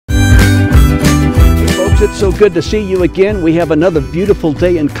friends, it's so good to see you again. We have another beautiful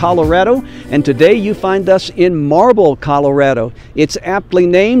day in Colorado, and today you find us in Marble, Colorado. It's aptly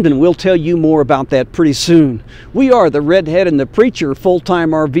named, and we'll tell you more about that pretty soon. We are the Redhead and the Preacher,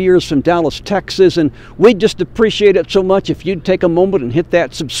 full-time RVers from Dallas, Texas, and we'd just appreciate it so much if you'd take a moment and hit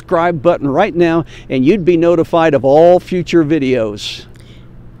that subscribe button right now, and you'd be notified of all future videos.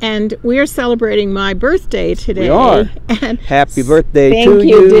 And we are celebrating my birthday today. We are. And happy birthday to you. Thank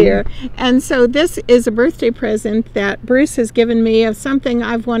you, dear. And so this is a birthday present that Bruce has given me of something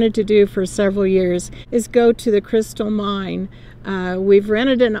I've wanted to do for several years, is go to the Crystal Mine. We've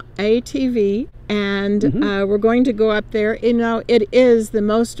rented an ATV, and we're going to go up there. You know, it is the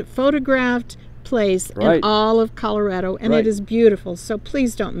most photographed place in all of Colorado, and it is beautiful, so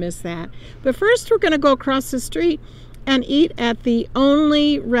please don't miss that. But first we're going to go across the street and eat at the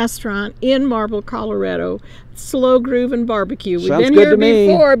only restaurant in Marble, Colorado, Slow Groove and Barbecue. We've been here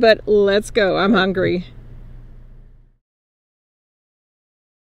before, but let's go. I'm hungry.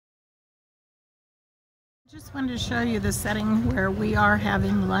 Just wanted to show you the setting where we are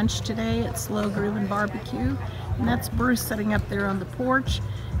having lunch today at Slow Groove and Barbecue. And that's Bruce sitting up there on the porch.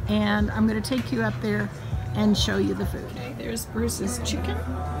 And I'm going to take you up there and show you the food. There's Bruce's chicken.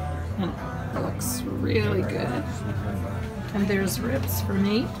 And it looks really good. And there's ribs for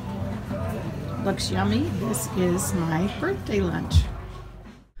me. Looks yummy. This is my birthday lunch.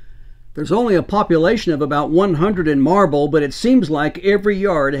 There's only a population of about 100 in Marble, but it seems like every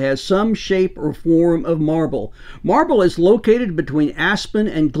yard has some shape or form of marble. Marble is located between Aspen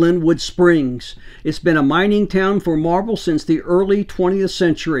and Glenwood Springs. It's been a mining town for marble since the early 20th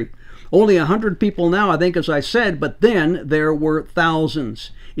century. Only 100 people now, I think, as I said, but then there were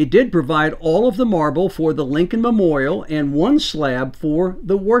thousands. It did provide all of the marble for the Lincoln Memorial and one slab for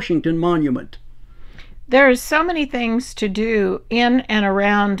the Washington Monument. There's so many things to do in and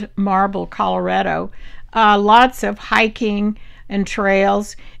around Marble, Colorado. Lots of hiking and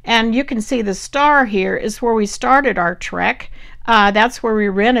trails. And you can see the star here is where we started our trek. That's where we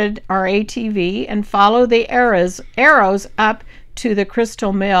rented our ATV and follow the arrows up to the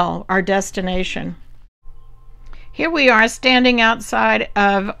Crystal Mill, our destination. Here we are standing outside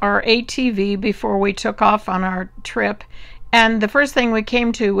of our ATV before we took off on our trip, and the first thing we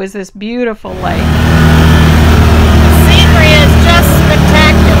came to was this beautiful lake. The scenery is just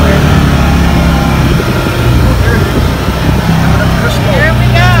spectacular. Here we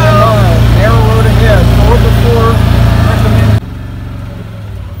go. Narrow road ahead, 4x4.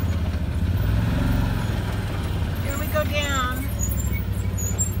 Here we go down.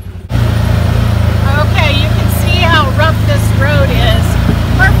 Okay, you can see how rough this road is.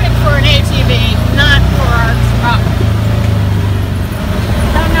 Perfect for an ATV, not for our truck.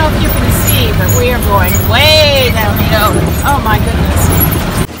 I don't know if you can see, but we are going way down the hill. Oh my goodness.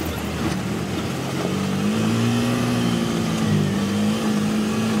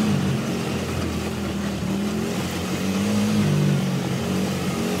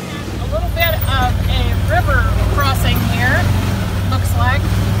 A little bit of a river crossing here. Looks like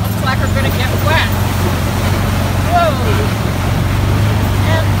we're going to get wet. Whoa!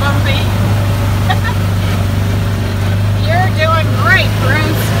 And bumpy. You're doing great,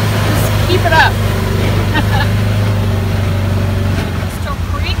 Bruce. Just keep it up. Crystal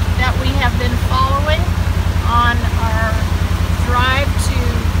Creek that we have been following on our drive to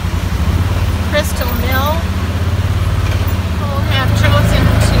Crystal Mill. People have chosen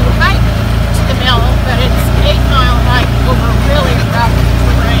to hike to the mill, but it's an 8-mile hike over really rough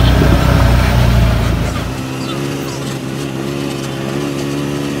terrain.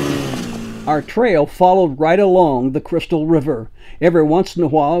 Our trail followed right along the Crystal River. Every once in a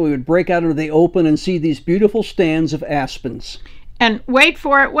while, we would break out into the open and see these beautiful stands of aspens. And wait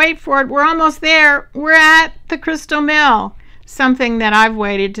for it, we're almost there. We're at the Crystal Mill. Something that I've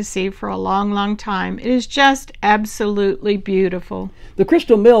waited to see for a long, long time. It is just absolutely beautiful. The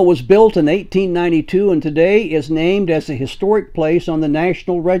Crystal Mill was built in 1892 and today is named as a historic place on the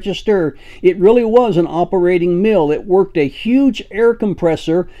National Register. It really was an operating mill. It worked a huge air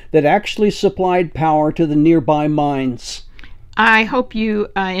compressor that actually supplied power to the nearby mines. I hope you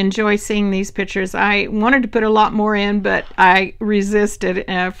enjoy seeing these pictures. I wanted to put a lot more in, but I resisted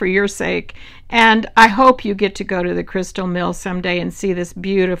for your sake. And I hope you get to go to the Crystal Mill someday and see this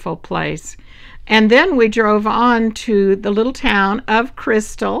beautiful place. And then we drove on to the little town of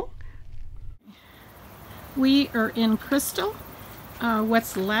Crystal. We are in Crystal,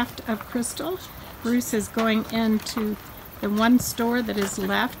 what's left of Crystal. Bruce is going into the one store that is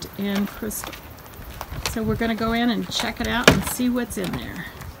left in Crystal. So we're going to go in and check it out and see what's in there.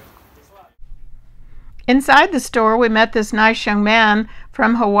 Inside the store, we met this nice young man from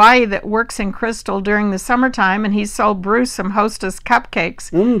from Hawaii that works in Crystal during the summertime, and he sold Bruce some Hostess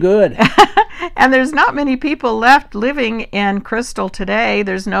cupcakes. Good. And there's not many people left living in Crystal today.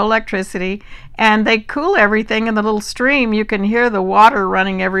 There's no electricity, and they cool everything in the little stream. You can hear the water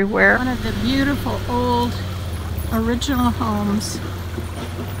running everywhere. One of the beautiful old original homes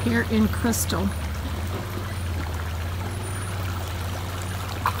here in Crystal.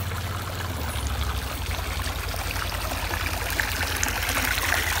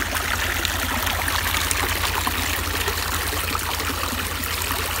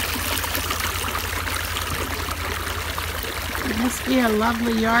 It must be a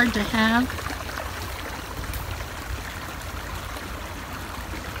lovely yard to have.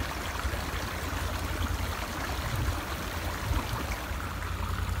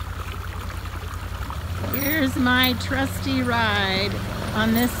 Here's my trusty ride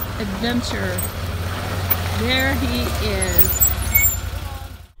on this adventure. There he is.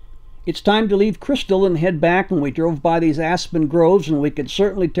 It's time to leave Crystal and head back, and we drove by these aspen groves, and we could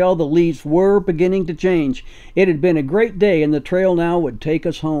certainly tell the leaves were beginning to change. It had been a great day, and the trail now would take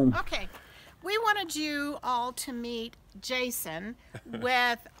us home. Okay, we wanted you all to meet Jason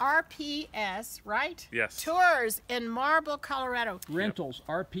with RPS, right? Yes. Tours in Marble, Colorado. Rentals,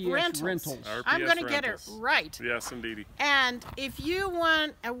 RPS Rentals. RPS I'm going to get it Rentals. right. Yes, indeedy. And if you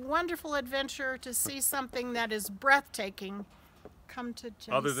want a wonderful adventure to see something that is breathtaking, come to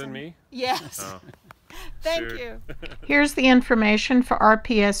Jason. Other than me? Yes. Oh. Thank Sure. you. Here's the information for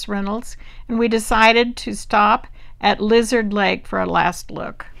RPS Rentals, and we decided to stop at Lizard Lake for a last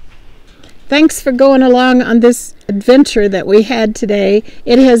look. Thanks for going along on this adventure that we had today.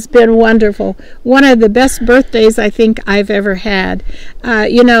 It has been wonderful. One of the best birthdays I think I've ever had.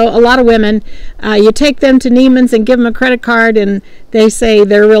 You know, a lot of women, you take them to Neiman's and give them a credit card and they say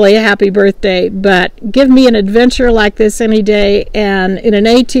they're really a happy birthday. But give me an adventure like this any day, and in an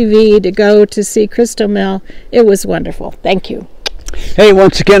ATV to go to see Crystal Mill. It was wonderful. Thank you. Hey,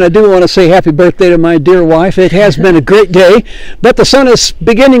 once again, I do want to say happy birthday to my dear wife. It has been a great day, but the sun is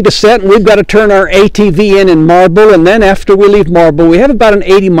beginning to set, and we've got to turn our ATV in Marble, and then after we leave Marble, we have about an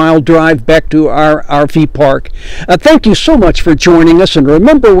 80-mile drive back to our RV park. Thank you so much for joining us, and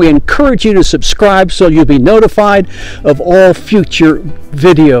remember, we encourage you to subscribe so you'll be notified of all future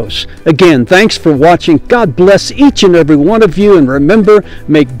videos. Again, thanks for watching. God bless each and every one of you, and remember,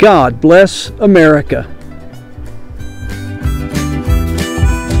 may God bless America.